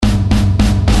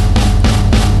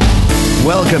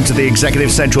Welcome to the Executive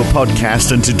Central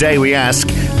podcast, and today we ask,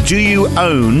 do you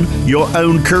own your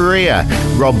own career?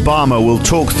 Rob Balmer will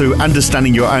talk through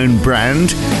understanding your own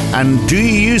brand, and do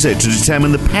you use it to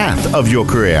determine the path of your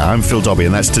career? I'm Phil Dobbie,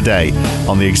 and that's today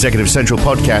on the Executive Central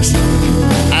podcast.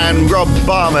 And Rob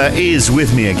Balmer is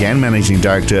with me again, Managing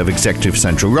Director of Executive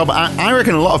Central. Rob, I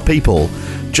reckon a lot of people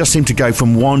just seem to go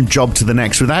from one job to the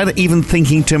next without even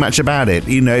thinking too much about it.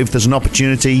 You know, if there's an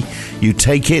opportunity, you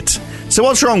take it. So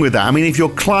what's wrong with that? I mean, if you're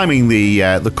climbing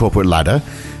the corporate ladder,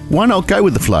 why not go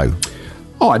with the flow?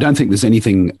 Oh, I don't think there's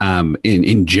anything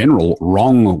in general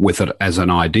wrong with it as an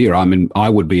idea. I mean, I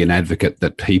would be an advocate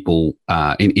that people,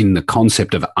 in the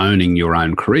concept of owning your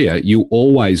own career, you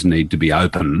always need to be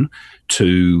open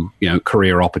to,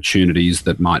 career opportunities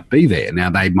that might be there. Now,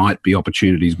 they might be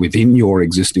opportunities within your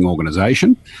existing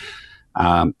organization,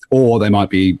 or they might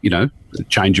be,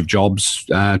 change of jobs,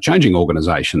 changing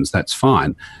organizations. That's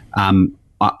fine.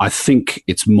 I think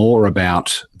it's more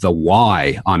about the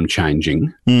why I'm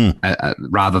changing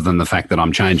rather than the fact that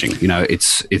I'm changing.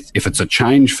 If it's a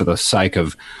change for the sake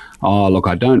of, oh, look,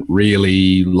 I don't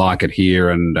really like it here,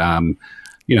 and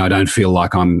I don't feel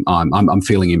like I'm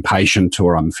feeling impatient,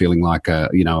 or I'm feeling like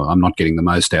I'm not getting the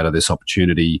most out of this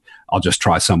opportunity. I'll just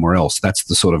try somewhere else. That's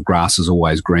the sort of grass is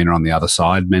always greener on the other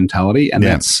side mentality, and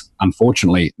that's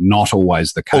unfortunately not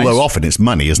always the case. Although often it's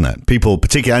money, isn't it? People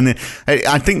particularly, and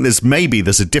I think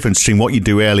there's a difference between what you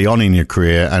do early on in your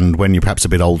career and when you're perhaps a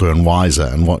bit older and wiser,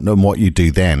 and what you do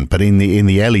then. But in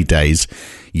the early days,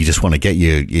 you just want to get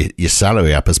your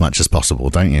salary up as much as possible,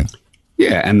 don't you?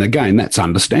 Yeah, and again, that's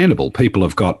understandable. People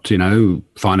have got,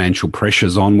 financial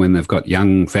pressures on when they've got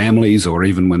young families, or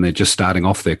even when they're just starting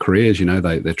off their careers,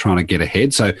 they're trying to get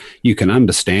ahead. So you can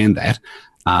understand that.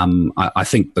 I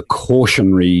think the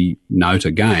cautionary note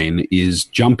again is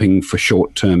jumping for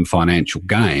short-term financial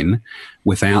gain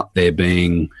without there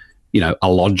being, a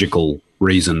logical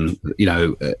reason,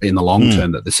 in the long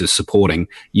term that this is supporting.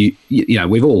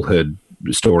 We've all heard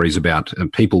stories about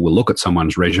people will look at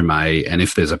someone's resume, and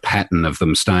if there's a pattern of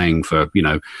them staying for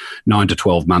 9 to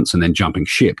 12 months and then jumping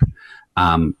ship,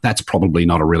 that's probably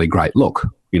not a really great look.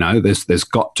 There's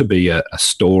got to be a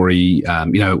story.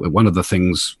 One of the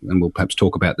things, and we'll perhaps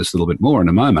talk about this a little bit more in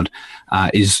a moment,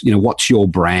 is what's your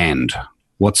brand?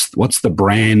 What's the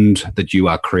brand that you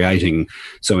are creating?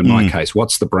 So in my case,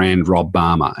 what's the brand Rob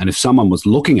Balmer? And if someone was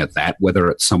looking at that, whether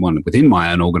it's someone within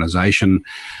my own organization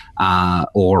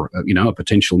or a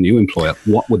potential new employer,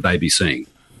 what would they be seeing?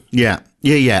 Yeah.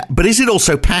 But is it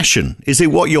also passion? Is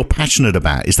it what you're passionate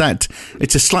about? It's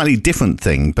a slightly different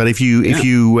thing. But if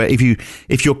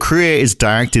your career is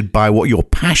directed by what your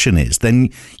passion is, then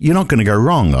you're not going to go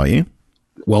wrong, are you?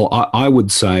 Well, I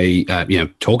would say,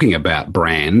 talking about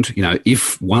brand,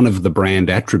 if one of the brand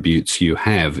attributes you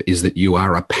have is that you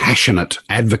are a passionate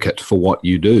advocate for what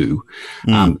you do,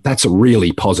 that's a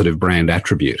really positive brand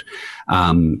attribute,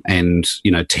 and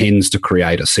tends to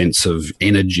create a sense of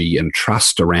energy and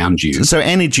trust around you. So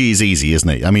energy is easy, isn't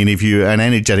it? I mean, if you're an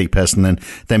energetic person,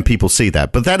 then people see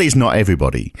that. But that is not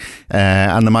everybody.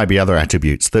 And there might be other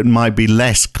attributes that might be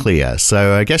less clear.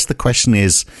 So I guess the question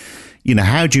is,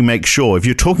 how do you make sure, if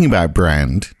you're talking about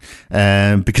brand,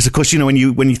 because of course, when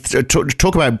you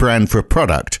talk about brand for a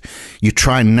product, you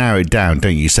try and narrow it down,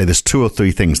 don't you? You say there's 2 or 3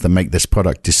 things that make this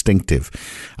product distinctive.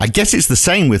 I guess it's the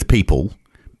same with people,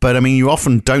 but I mean, you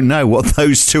often don't know what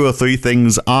those 2 or 3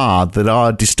 things are that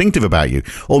are distinctive about you.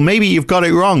 Or maybe you've got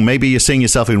it wrong. Maybe you're seeing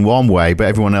yourself in one way, but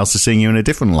everyone else is seeing you in a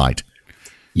different light.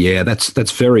 Yeah,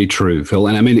 that's very true, Phil.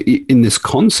 And I mean, in this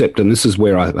concept, and this is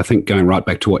where I think going right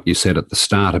back to what you said at the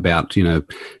start about,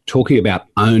 talking about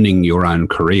owning your own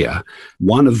career,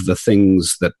 one of the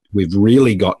things that we've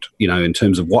really got, in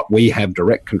terms of what we have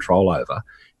direct control over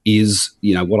is,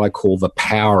 what I call the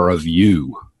power of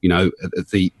you,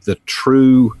 the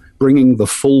true bringing the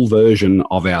full version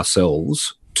of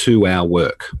ourselves to our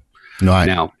work. Right.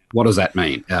 Now, what does that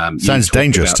mean? Sounds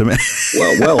dangerous to me.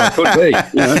 Well, it could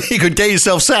be. You could get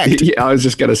yourself sacked. Yeah, I was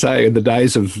just going to say, in the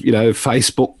days of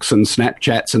Facebooks and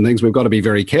Snapchats and things, we've got to be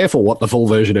very careful what the full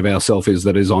version of ourselves is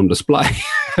that is on display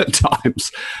at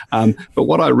times. But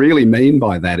what I really mean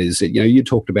by that is that you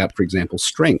talked about, for example,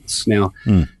 strengths. Now,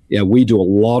 we do a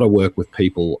lot of work with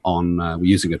people on we're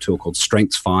using a tool called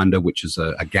Strengths Finder, which is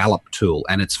a Gallup tool,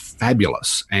 and it's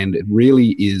fabulous. And it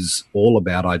really is all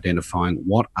about identifying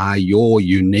what are your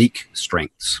unique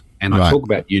strengths. And I talk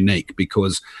about unique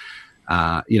because,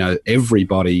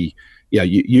 everybody,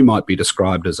 you might be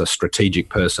described as a strategic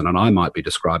person and I might be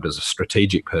described as a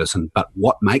strategic person, but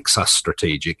what makes us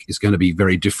strategic is going to be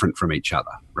very different from each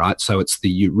other, right? So it's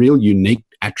the real unique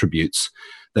attributes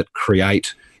that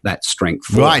create that strength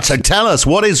for Right. us. So tell us,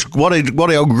 what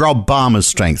are Rob Balmer's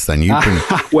strengths then?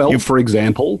 For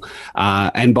example,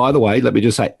 and by the way, let me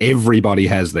just say everybody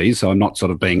has these, so I'm not sort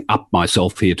of being up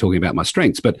myself here talking about my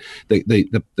strengths, but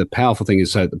the powerful thing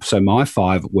is, so my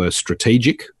 5 were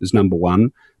strategic is number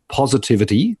 1,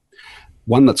 positivity,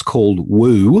 one that's called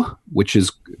woo, which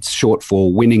is short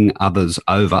for winning others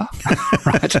over,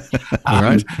 right?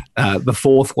 Right. The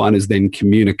 4th one is then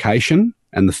communication,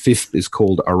 and the 5th is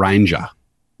called arranger.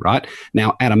 Right?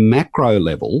 Now, at a macro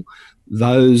level,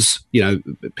 those,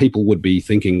 people would be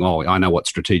thinking, oh, I know what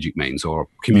strategic means, or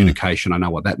communication, I know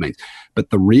what that means.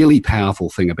 But the really powerful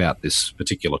thing about this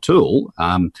particular tool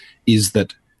is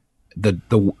that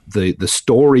the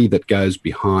story that goes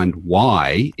behind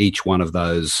why each one of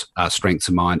those strengths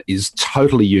of mine is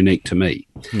totally unique to me.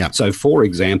 Yeah. So, for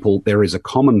example, there is a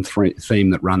common theme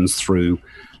that runs through,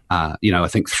 I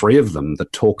think 3 of them,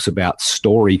 that talks about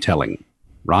storytelling.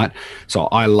 Right. So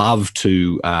I love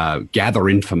to gather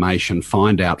information,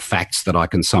 find out facts that I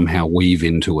can somehow weave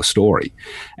into a story.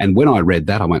 And when I read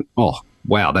that, I went, oh,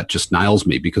 wow, that just nails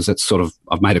me, because that's sort of,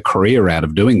 I've made a career out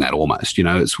of doing that almost.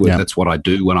 That's what I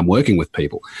do when I'm working with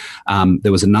people.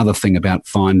 There was another thing about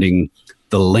finding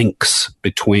the links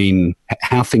between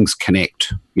how things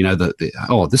connect.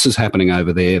 This is happening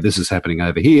over there, this is happening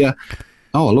over here.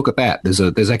 Oh, look at that.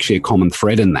 There's actually a common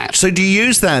thread in that. So do you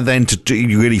use that then to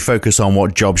really focus on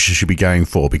what jobs you should be going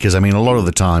for? Because, a lot of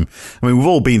the time, we've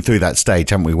all been through that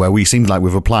stage, haven't we, where we seem like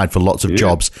we've applied for lots of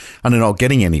jobs and they're not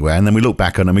getting anywhere. And then we look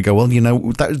back on them and we go, well,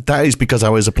 that is because I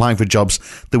was applying for jobs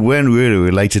that weren't really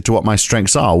related to what my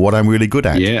strengths are, what I'm really good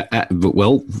at. Yeah,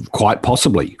 quite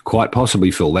possibly,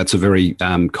 Phil. That's a very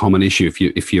common issue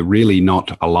if you're really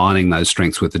not aligning those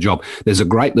strengths with the job. There's a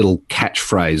great little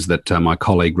catchphrase that my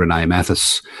colleague Renee Mathis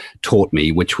taught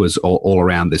me, which was all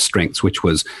around this strengths, which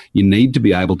was you need to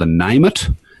be able to name it,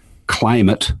 claim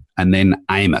it, and then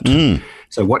aim it.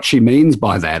 So what she means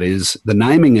by that is the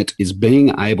naming it is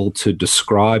being able to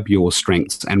describe your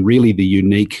strengths and really the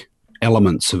unique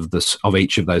elements of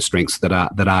each of those strengths that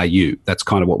are you. That's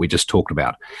kind of what we just talked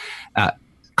about.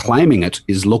 Claiming it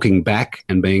is looking back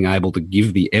and being able to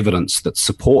give the evidence that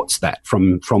supports that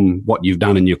from what you've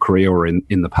done in your career or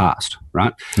in the past,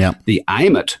 right? Yeah. The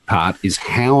aim it part is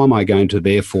how am I going to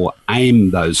therefore aim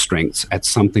those strengths at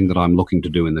something that I'm looking to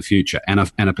do in the future, and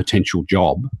a potential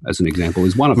job, as an example,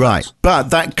 is one of right. those. But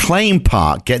that claim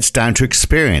part gets down to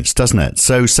experience, doesn't it?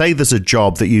 So say there's a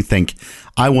job that you think,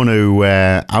 I want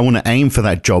to aim for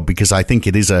that job because I think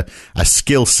it is a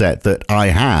skill set that I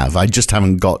have. I just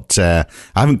haven't I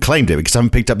haven't claimed it because I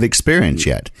haven't picked up the experience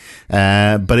yet.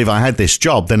 But if I had this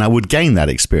job, then I would gain that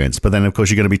experience. But then, of course,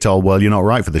 you're going to be told, well, you're not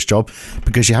right for this job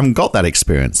because you haven't got that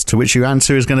experience, to which your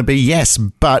answer is going to be, yes,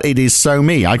 but it is so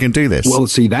me. I can do this. Well,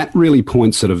 see, that really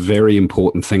points at a very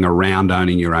important thing around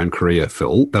owning your own career,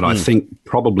 Phil, that I think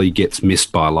probably gets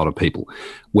missed by a lot of people.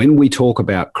 When we talk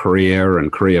about career and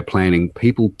career planning,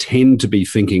 people tend to be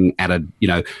thinking at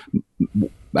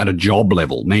a job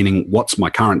level, meaning what's my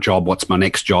current job, what's my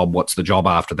next job, what's the job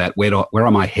after that, where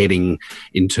am I heading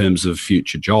in terms of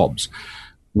future jobs?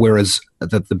 Whereas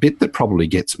the bit that probably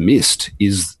gets missed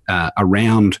is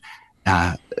around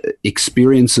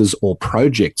experiences or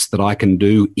projects that I can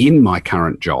do in my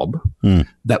current job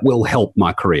that will help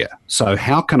my career. So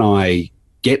how can I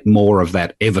get more of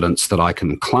that evidence that I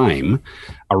can claim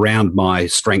around my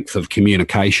strength of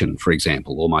communication, for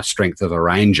example, or my strength of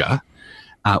arranger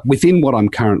within what I'm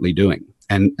currently doing.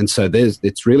 And so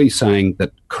it's really saying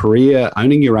that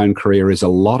owning your own career is a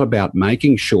lot about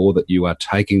making sure that you are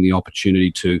taking the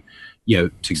opportunity to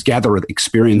gather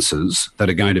experiences that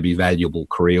are going to be valuable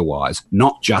career-wise,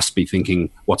 not just be thinking,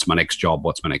 what's my next job?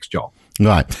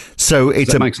 Right. So does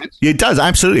that make sense? It does,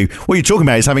 absolutely. What you're talking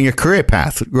about is having a career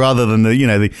path rather than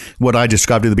what I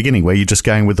described at the beginning, where you're just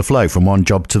going with the flow from one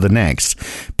job to the next.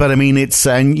 But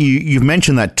and you've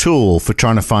mentioned that tool for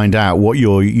trying to find out what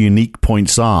your unique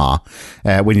points are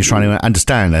when you're trying to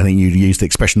understand. I think you used the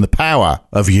expression, the power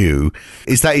of you.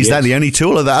 Is that the only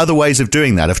tool? Or are there other ways of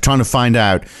doing that, of trying to find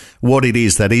out what it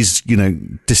is that is,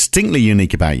 distinctly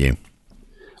unique about you?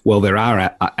 Well, there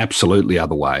are absolutely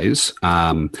other ways.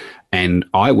 And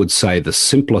I would say the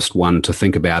simplest one to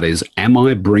think about is, am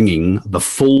I bringing the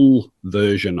full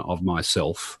version of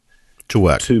myself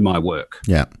to my work?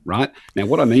 Yeah. Right. Now,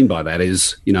 what I mean by that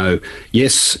is,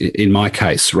 yes, in my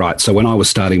case, right. So when I was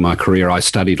starting my career, I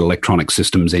studied electronic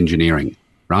systems engineering.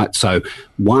 Right. So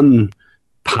one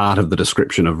part of the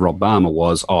description of Rob Balmer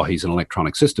was, he's an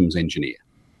electronic systems engineer.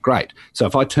 Great. So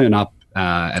if I turn up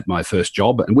at my first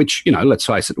job, and which, let's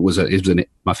face it, it was an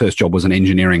my first job was an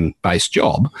engineering-based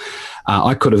job,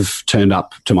 I could have turned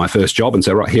up to my first job and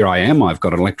said, right, here I am. I've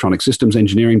got an electronic systems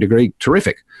engineering degree.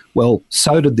 Terrific. Well,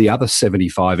 so did the other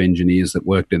 75 engineers that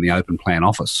worked in the open plan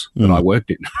office that I worked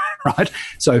in, right?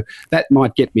 So that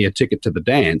might get me a ticket to the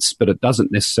dance, but it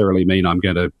doesn't necessarily mean I'm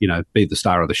going to, be the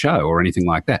star of the show or anything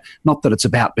like that. Not that it's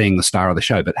about being the star of the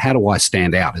show, but how do I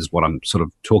stand out is what I'm sort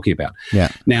of talking about. Yeah.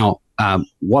 Now,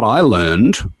 what I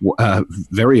learned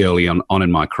very early on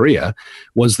in my career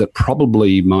was that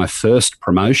probably my first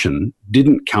promotion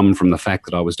didn't come from the fact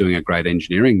that I was doing a great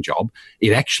engineering job.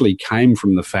 It actually came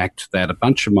from the fact that a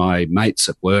bunch of my mates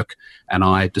at work and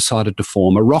I decided to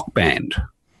form a rock band.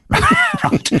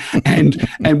 Right.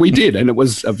 And we did. And it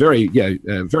was a very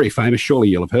famous, surely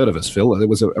you'll have heard of us, Phil. There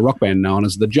was a rock band known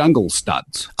as the Jungle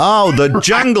Studs. Oh, the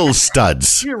Jungle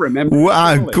Studs. You remember?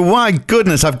 My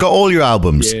goodness, I've got all your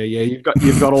albums. Yeah,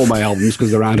 you've got all my albums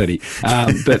because there aren't any.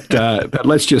 But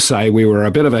let's just say we were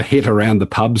a bit of a hit around the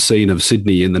pub scene of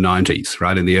Sydney in the 90s,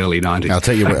 right, in the early 90s. I'll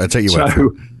tell you what.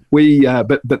 So,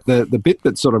 but the bit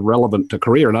that's sort of relevant to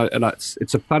career, and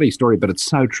it's a funny story, but it's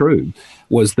so true,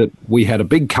 was that we had a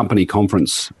big company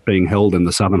conference being held in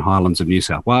the Southern Highlands of New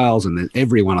South Wales, and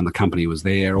everyone in the company was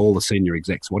there, all the senior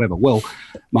execs, whatever. Well,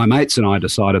 my mates and I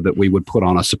decided that we would put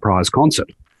on a surprise concert.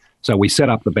 So we set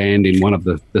up the band in one of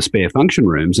the spare function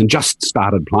rooms and just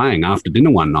started playing after dinner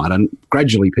one night. And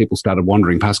gradually people started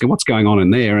wandering past, going, what's going on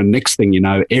in there? And next thing you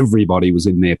know, everybody was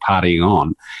in there partying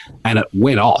on. And it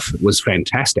went off. It was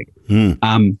fantastic.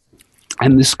 And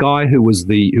this guy who was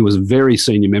a very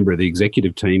senior member of the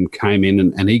executive team came in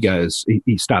and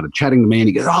he started chatting to me and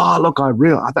he goes, oh, look,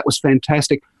 that was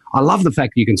fantastic. I love the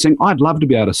fact that you can sing. I'd love to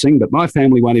be able to sing, but my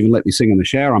family won't even let me sing in the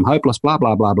shower. I'm hopeless, blah,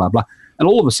 blah, blah, blah, blah. And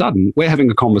all of a sudden, we're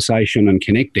having a conversation and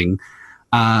connecting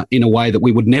in a way that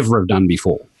we would never have done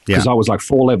before because I was like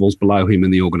 4 levels below him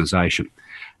in the organisation.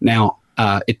 Now,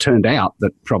 it turned out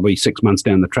that probably 6 months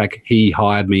down the track, he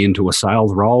hired me into a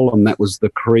sales role, and that was the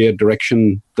career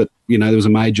direction that, there was a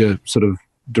major sort of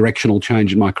directional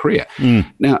change in my career.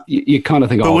 Now, you kind of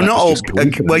think, but we're not all,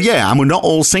 and we're not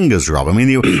all singers, Rob. I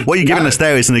mean, what you're giving us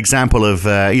there is an example of,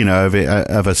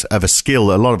 of a skill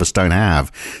that a lot of us don't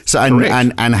have. So,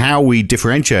 and how we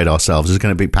differentiate ourselves is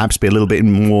going to perhaps be a little bit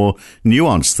more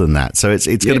nuanced than that. So it's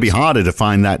going to be harder to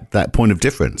find that point of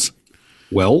difference.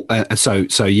 Well,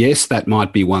 so yes, that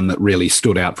might be one that really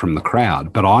stood out from the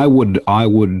crowd. But I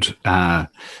would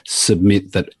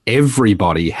submit that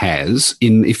everybody has,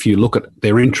 if you look at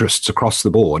their interests across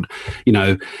the board,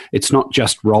 it's not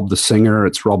just Rob the singer,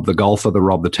 it's Rob the golfer,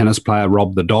 Rob the tennis player,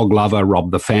 Rob the dog lover,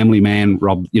 Rob the family man,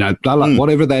 Rob,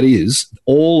 whatever that is.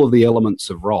 All of the elements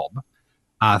of Rob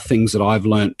are things that I've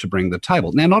learnt to bring to the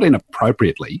table. Now, not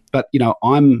inappropriately, but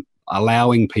I'm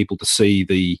allowing people to see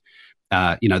the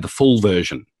full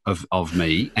version of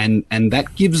me, and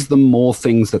that gives them more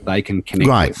things that they can connect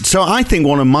with. So I think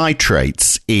one of my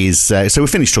traits is, so we're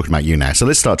finished talking about you now, so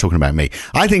let's start talking about me.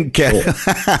 I think...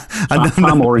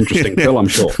 far more interesting, Phil, I'm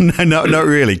sure. No, not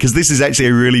really, because this is actually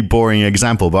a really boring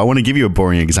example, but I want to give you a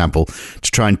boring example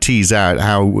to try and tease out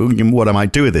what I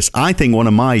might do with this. I think one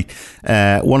of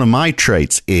my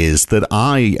traits is that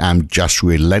I am just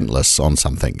relentless on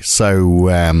something. So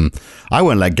I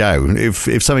won't let go.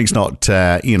 If something's not,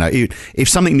 if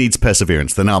something needs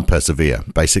perseverance, then I'll persevere,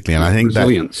 basically. And I think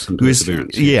resilience and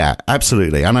perseverance. Yeah,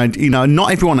 absolutely. And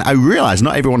I realize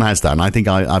not everyone has that, and I think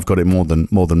I've got it more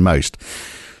than most.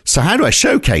 So how do I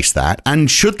showcase that? And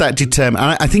should that determine?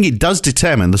 I think it does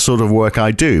determine the sort of work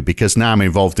I do, because now I'm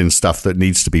involved in stuff that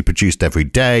needs to be produced every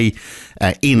day,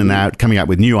 in and out, coming up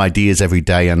with new ideas every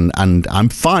day, and I'm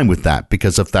fine with that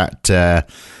because of that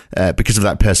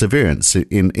perseverance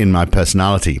in my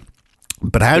personality.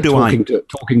 But how do I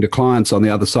talking to clients on the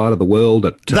other side of the world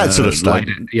at that sort of stuff?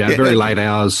 Very late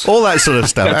hours, all that sort of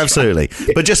stuff. Absolutely.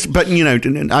 Right. But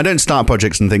I don't start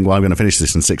projects and think, well, I'm going to finish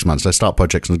this in 6 months. I start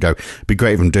projects and go, it'd be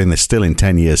great if I'm doing this still in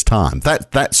 10 years' time.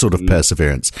 That sort of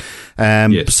perseverance.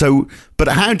 Yes. So, but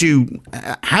how do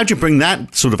you bring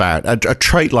that sort of out? A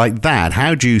trait like that?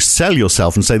 How do you sell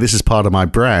yourself and say this is part of my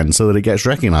brand so that it gets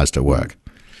recognised at work?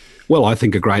 Well, I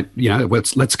think a great,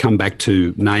 let's come back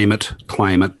to name it,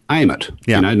 claim it, aim it.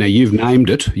 Yeah. Now you've named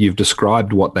it, you've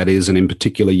described what that is, and in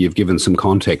particular, you've given some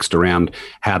context around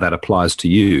how that applies to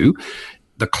you.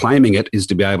 The claiming it is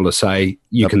to be able to say,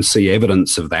 you can see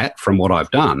evidence of that from what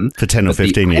I've done. For 10 or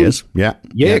 15 years.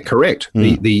 Yeah, correct.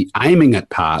 The aiming it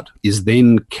part is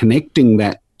then connecting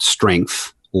that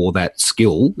strength or that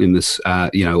skill in this,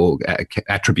 or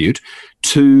attribute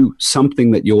to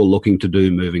something that you're looking to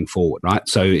do moving forward, right?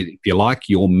 So if you like,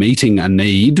 you're meeting a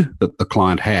need that the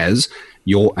client has,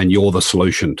 you're the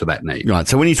solution to that need. Right.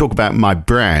 So when you talk about my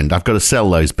brand, I've got to sell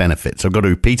those benefits. I've got to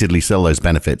repeatedly sell those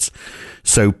benefits.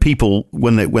 So people,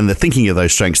 when they're thinking of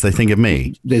those strengths, they think of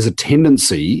me. There's a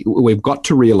tendency, we've got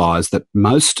to realize that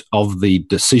most of the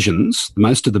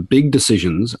big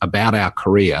decisions about our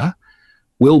career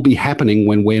will be happening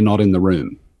when we're not in the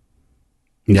room.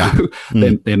 Yeah.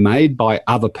 They're made by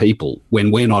other people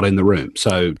when we're not in the room.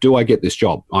 So do I get this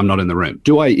job? I'm not in the room.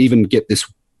 Do I even get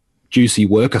this juicy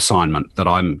work assignment that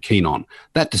I'm keen on?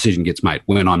 That decision gets made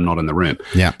when I'm not in the room.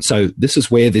 Yeah. So this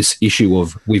is where this issue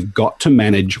of we've got to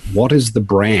manage what is the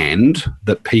brand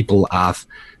that people are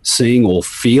seeing or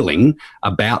feeling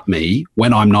about me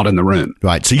when I'm not in the room.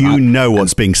 Right. So you know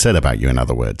what's being said about you, in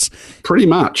other words. Pretty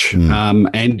much. And,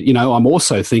 I'm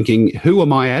also thinking, who are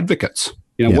my advocates?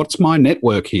 What's my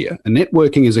network here? And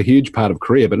networking is a huge part of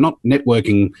career, but not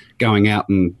networking going out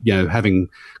and, having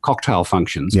cocktail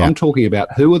functions. Yeah. I'm talking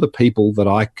about who are the people that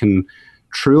I can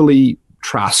truly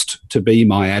trust to be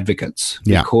my advocates.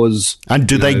 Yeah. Because, and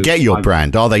do they get your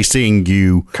brand? Are they seeing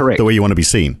you the way you want to be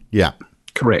seen? Yeah.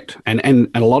 Correct. And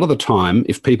a lot of the time,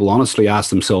 if people honestly ask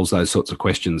themselves those sorts of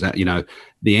questions,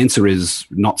 the answer is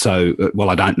not so, well,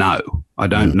 I don't know. I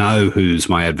don't know who's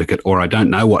my advocate, or I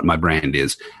don't know what my brand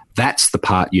is. That's the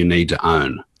part you need to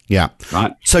own. Yeah.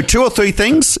 Right. So 2 or 3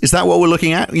 things, is that what we're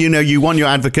looking at? You want your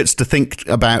advocates to think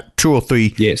about 2 or 3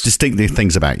 distinctive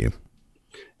things about you.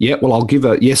 Yeah, well, I'll give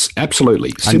yes,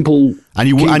 absolutely. Simple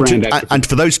and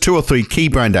for those 2 or 3 key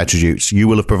brand attributes, you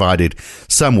will have provided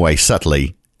some way,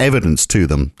 subtly, evidence to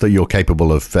them that you're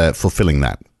capable of fulfilling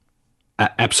that.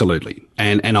 Absolutely.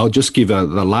 And I'll just give the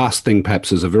last thing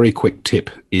perhaps as a very quick tip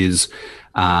is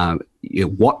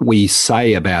what we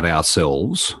say about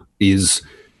ourselves is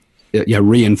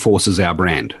reinforces our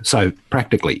brand. So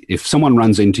practically, if someone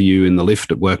runs into you in the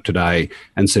lift at work today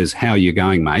and says, "How are you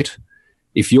going, mate?"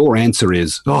 If your answer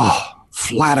is, "Oh,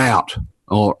 flat out,"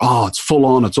 or "Oh, it's full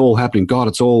on, it's all happening, God,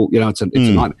 it's all, it's a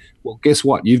nightmare." Well, guess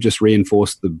what? You've just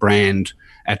reinforced the brand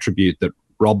attribute that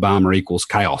Rob Balmer equals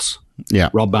chaos. Yeah.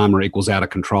 Rob Balmer equals out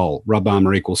of control. Rob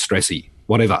Balmer equals stressy,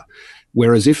 whatever.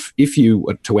 Whereas if you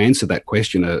were to answer that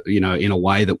question, in a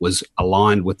way that was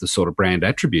aligned with the sort of brand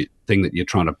attribute thing that you're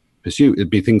trying to pursue, it'd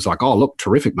be things like, "Oh, look,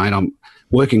 terrific, mate. I'm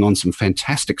working on some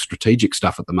fantastic strategic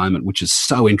stuff at the moment, which is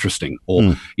so interesting."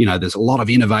 Or, there's a lot of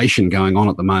innovation going on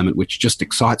at the moment, which just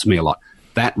excites me a lot.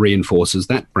 That reinforces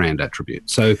that brand attribute.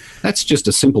 So that's just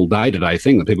a simple day-to-day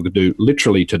thing that people could do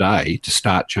literally today to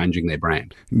start changing their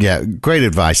brand. Yeah, great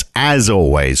advice, as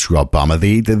always, Rob Balmer.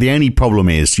 The only problem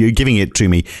is you're giving it to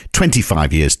me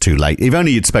 25 years too late. If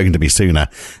only you'd spoken to me sooner,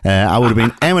 I would have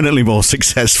been eminently more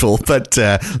successful. But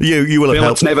you will have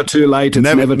helped. It's never too late. It's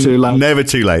never too late. Never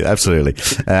too late, absolutely.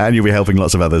 And you'll be helping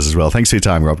lots of others as well. Thanks for your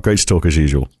time, Rob. Great to talk as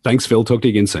usual. Thanks, Phil. Talk to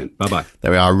you again soon. Bye-bye.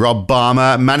 There we are, Rob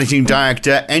Balmer, Managing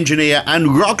Director, Engineer and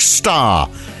rock star.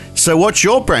 So what's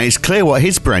your brand? It's clear what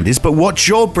his brand is, but what's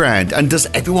your brand? And does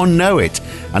everyone know it?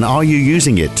 And are you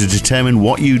using it to determine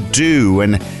what you do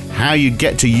and how you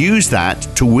get to use that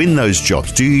to win those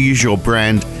jobs? Do you use your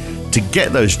brand to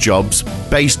get those jobs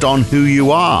based on who you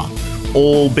are?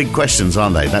 All big questions,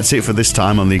 aren't they? That's it for this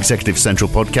time on the Executive Central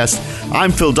podcast.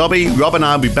 I'm Phil Dobbie. Rob and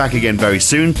I will be back again very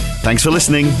soon. Thanks for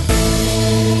listening.